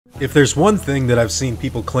If there's one thing that I've seen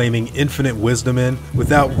people claiming infinite wisdom in,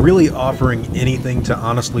 without really offering anything to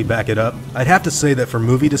honestly back it up, I'd have to say that for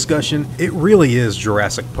movie discussion, it really is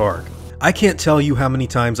Jurassic Park. I can't tell you how many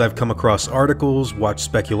times I've come across articles, watched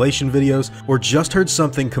speculation videos, or just heard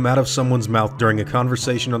something come out of someone's mouth during a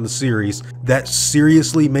conversation on the series that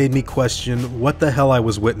seriously made me question what the hell I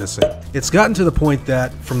was witnessing. It's gotten to the point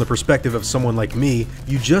that, from the perspective of someone like me,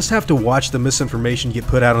 you just have to watch the misinformation get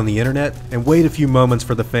put out on the internet and wait a few moments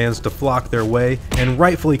for the fans to flock their way and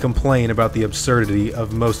rightfully complain about the absurdity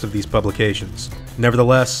of most of these publications.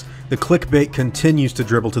 Nevertheless, the clickbait continues to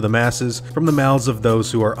dribble to the masses from the mouths of those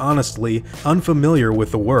who are honestly unfamiliar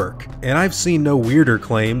with the work, and I've seen no weirder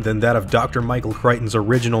claim than that of Dr. Michael Crichton's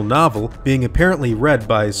original novel being apparently read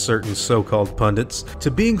by certain so-called pundits to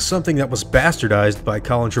being something that was bastardized by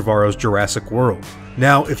Colin Trevorrow's Jurassic World.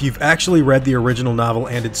 Now, if you've actually read the original novel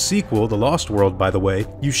and its sequel, The Lost World by the way,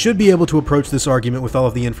 you should be able to approach this argument with all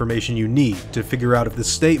of the information you need to figure out if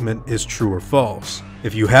this statement is true or false.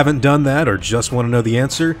 If you haven't done that or just want to know the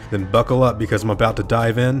answer, then buckle up because I'm about to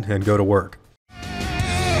dive in and go to work.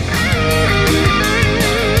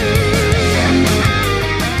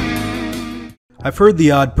 I've heard the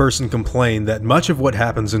odd person complain that much of what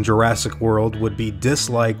happens in Jurassic World would be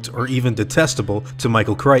disliked or even detestable to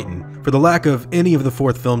Michael Crichton, for the lack of any of the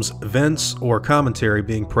fourth film's events or commentary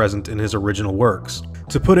being present in his original works.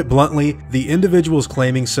 To put it bluntly, the individuals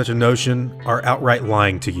claiming such a notion are outright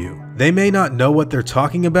lying to you. They may not know what they're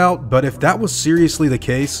talking about, but if that was seriously the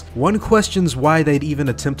case, one questions why they'd even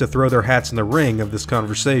attempt to throw their hats in the ring of this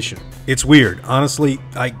conversation. It's weird. Honestly,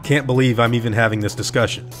 I can't believe I'm even having this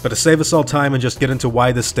discussion. But to save us all time and just get into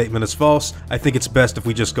why this statement is false, I think it's best if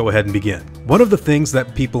we just go ahead and begin. One of the things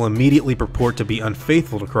that people immediately purport to be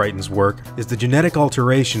unfaithful to Crichton's work is the genetic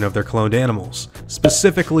alteration of their cloned animals,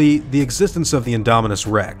 specifically the existence of the Indominus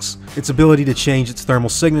Rex. Its ability to change its thermal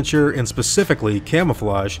signature, and specifically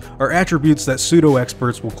camouflage, are attributes that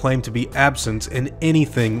pseudo-experts will claim to be absent in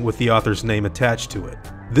anything with the author's name attached to it.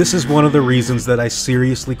 This is one of the reasons that I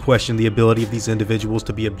seriously question the ability of these individuals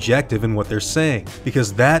to be objective in what they're saying,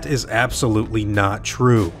 because that is absolutely not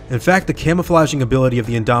true. In fact, the camouflaging ability of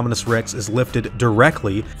the Indominus Rex is lifted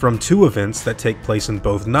directly from two events that take place in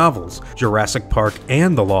both novels, Jurassic Park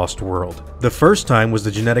and The Lost World. The first time was the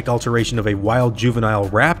genetic alteration of a wild juvenile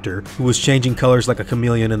raptor who was changing colors like a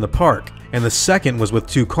chameleon in the park, and the second was with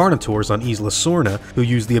two carnivores on Isla Sorna who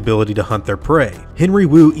used the ability to hunt their prey. Henry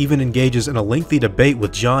Wu even engages in a lengthy debate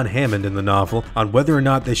with John Hammond in the novel on whether or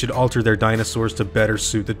not they should alter their dinosaurs to better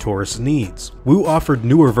suit the tourist's needs. Wu offered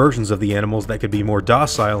newer versions of the animals that could be more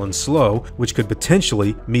docile and slow, which could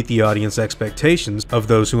potentially meet the audience expectations of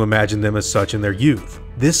those who imagined them as such in their youth.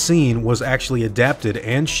 This scene was actually adapted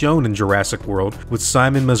and shown in Jurassic World, with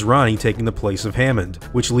Simon Masrani taking the place of Hammond,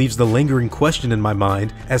 which leaves the lingering question in my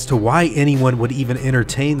mind as to why anyone would even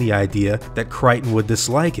entertain the idea that Crichton would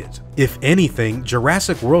dislike it. If anything,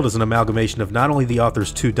 Jurassic World is an amalgamation of not only the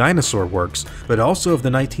author's two dinosaur works, but also of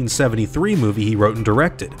the 1973 movie he wrote and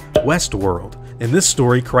directed, Westworld. In this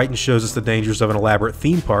story, Crichton shows us the dangers of an elaborate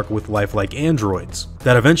theme park with lifelike androids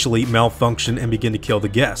that eventually malfunction and begin to kill the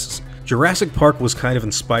guests. Jurassic Park was kind of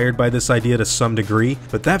inspired by this idea to some degree,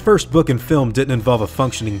 but that first book and film didn't involve a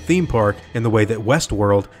functioning theme park in the way that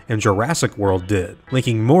Westworld and Jurassic World did,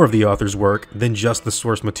 linking more of the author's work than just the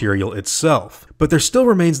source material itself. But there still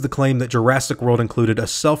remains the claim that Jurassic World included a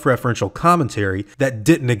self-referential commentary that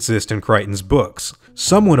didn't exist in Crichton's books.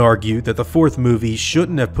 Some would argue that the fourth movie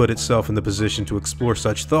shouldn't have put itself in the position to explore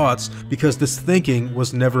such thoughts because this thinking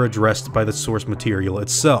was never addressed by the source material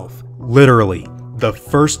itself. Literally. The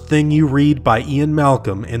first thing you read by Ian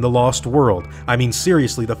Malcolm in The Lost World, I mean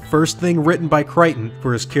seriously, the first thing written by Crichton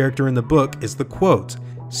for his character in the book is the quote,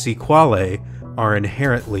 "Sequelae are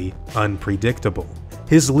inherently unpredictable."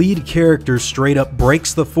 His lead character straight up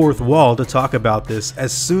breaks the fourth wall to talk about this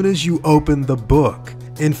as soon as you open the book.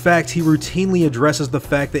 In fact, he routinely addresses the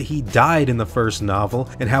fact that he died in the first novel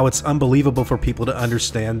and how it's unbelievable for people to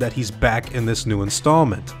understand that he's back in this new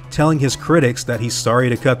installment, telling his critics that he's sorry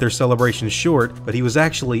to cut their celebration short, but he was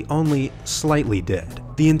actually only slightly dead.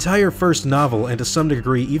 The entire first novel, and to some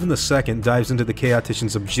degree even the second, dives into the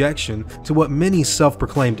chaotician's objection to what many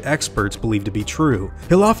self-proclaimed experts believe to be true.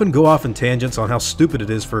 He'll often go off in tangents on how stupid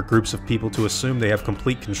it is for groups of people to assume they have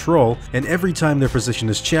complete control, and every time their position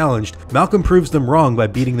is challenged, Malcolm proves them wrong by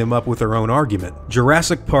beating them up with their own argument.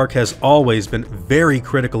 Jurassic Park has always been very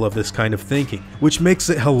critical of this kind of thinking, which makes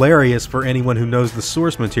it hilarious for anyone who knows the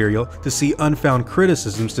source material to see unfound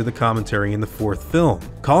criticisms to the commentary in the fourth film.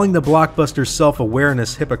 Calling the blockbuster's self-awareness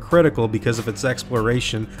less hypocritical because of its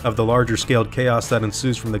exploration of the larger scaled chaos that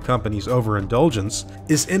ensues from the company's overindulgence,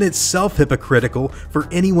 is in itself hypocritical for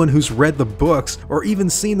anyone who's read the books or even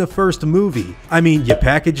seen the first movie. I mean, you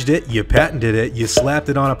packaged it, you patented it, you slapped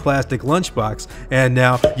it on a plastic lunchbox, and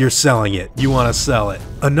now you're selling it. You want to sell it.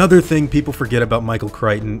 Another thing people forget about Michael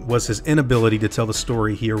Crichton was his inability to tell the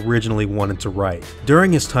story he originally wanted to write.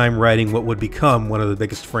 During his time writing what would become one of the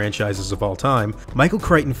biggest franchises of all time, Michael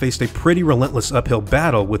Crichton faced a pretty relentless uphill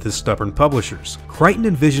battle with his stubborn publishers. Crichton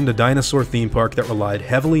envisioned a dinosaur theme park that relied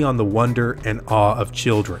heavily on the wonder and awe of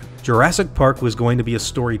children. Jurassic Park was going to be a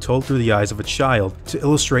story told through the eyes of a child to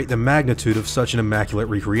illustrate the magnitude of such an immaculate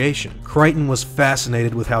recreation. Crichton was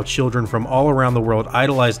fascinated with how children from all around the world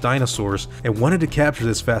idolized dinosaurs and wanted to capture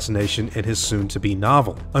this fascination in his soon-to-be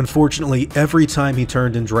novel. Unfortunately, every time he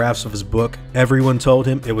turned in drafts of his book, everyone told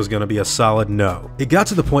him it was going to be a solid no. It got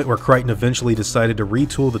to the point where Crichton eventually decided to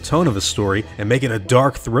retool the tone of his story and make it a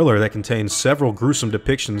dark thriller that contained several gruesome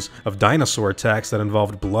depictions of dinosaur attacks that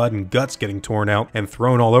involved blood and guts getting torn out and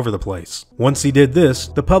thrown all over the place. Once he did this,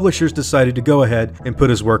 the publishers decided to go ahead and put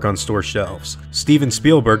his work on store shelves. Steven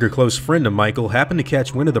Spielberg, a close friend of Michael, happened to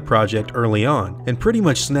catch wind of the project early on and pretty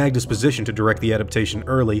much snagged his position to direct the adaptation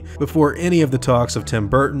early before any of the talks of Tim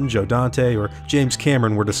Burton, Joe Dante, or James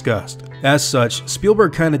Cameron were discussed. As such,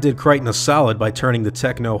 Spielberg kinda did Crichton a solid by turning the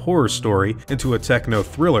techno horror story into a techno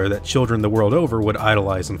thriller that children the world over would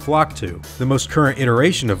idolize and flock to, the most current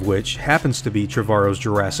iteration of which happens to be Trevorrow's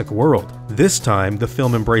Jurassic World. This time, the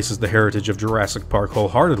film embraces the heritage of Jurassic Park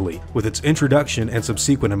wholeheartedly, with its introduction and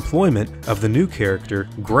subsequent employment of the new character,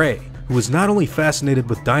 Gray, who is not only fascinated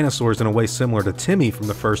with dinosaurs in a way similar to Timmy from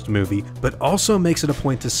the first movie, but also makes it a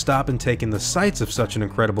point to stop and take in the sights of such an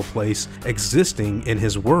incredible place existing in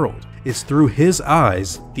his world. It's through his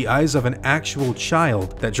eyes, the eyes of an actual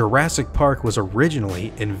child, that Jurassic Park was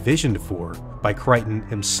originally envisioned for by Crichton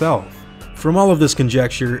himself. From all of this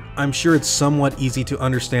conjecture, I'm sure it's somewhat easy to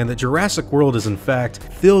understand that Jurassic World is in fact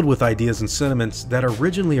filled with ideas and sentiments that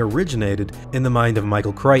originally originated in the mind of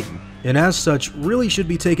Michael Crichton, and as such really should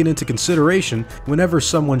be taken into consideration whenever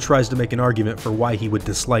someone tries to make an argument for why he would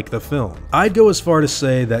dislike the film. I'd go as far to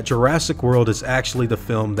say that Jurassic World is actually the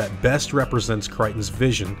film that best represents Crichton's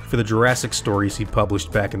vision for the Jurassic stories he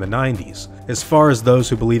published back in the 90s. As far as those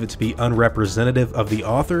who believe it to be unrepresentative of the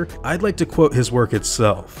author, I'd like to quote his work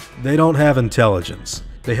itself. "They don't have intelligence.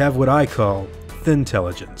 They have what I call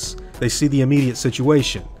thintelligence. They see the immediate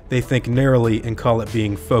situation. They think narrowly and call it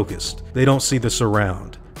being focused. They don't see the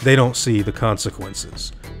surround. They don't see the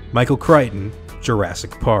consequences." Michael Crichton,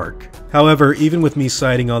 Jurassic Park. However, even with me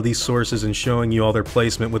citing all these sources and showing you all their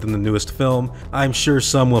placement within the newest film, I'm sure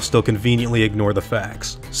some will still conveniently ignore the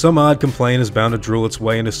facts. Some odd complaint is bound to drool its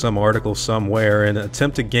way into some article somewhere and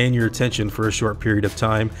attempt to gain your attention for a short period of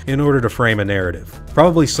time in order to frame a narrative.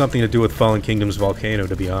 Probably something to do with Fallen Kingdom's volcano,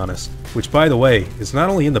 to be honest. Which, by the way, is not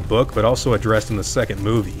only in the book but also addressed in the second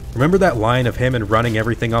movie. Remember that line of him and running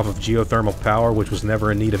everything off of geothermal power which was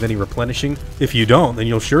never in need of any replenishing? If you don't, then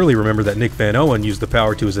you'll surely remember that Nick Van Owen used the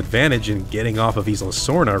power to his advantage in getting off of Isla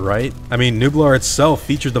Sorna, right? I mean, Nublar itself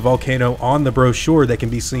features the volcano on the brochure that can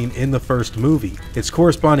be seen in the first movie. Its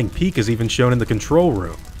corresponding peak is even shown in the control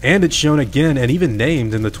room. And it's shown again and even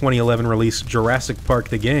named in the 2011 release Jurassic Park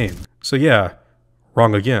the Game. So yeah,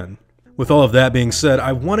 wrong again. With all of that being said,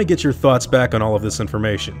 I want to get your thoughts back on all of this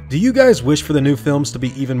information. Do you guys wish for the new films to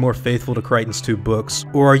be even more faithful to Crichton's two books,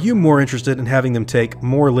 or are you more interested in having them take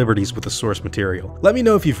more liberties with the source material? Let me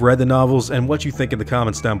know if you've read the novels and what you think in the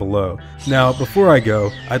comments down below. Now, before I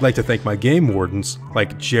go, I'd like to thank my game wardens,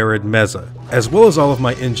 like Jared Meza, as well as all of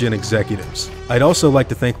my InGen executives. I'd also like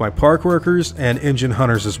to thank my park workers and InGen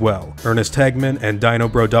hunters as well, Ernest Hegman and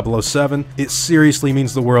DinoBro007. It seriously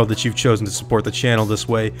means the world that you've chosen to support the channel this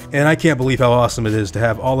way, and I can't believe how awesome it is to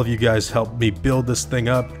have all of you guys help me build this thing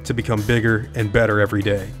up to become bigger and better every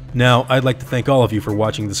day. Now, I'd like to thank all of you for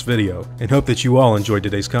watching this video, and hope that you all enjoyed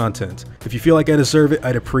today's content. If you feel like I deserve it,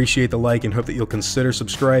 I'd appreciate the like and hope that you'll consider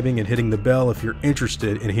subscribing and hitting the bell if you're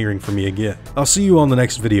interested in hearing from me again. I'll see you all in the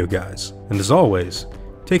next video, guys, and as always,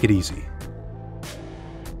 take it easy.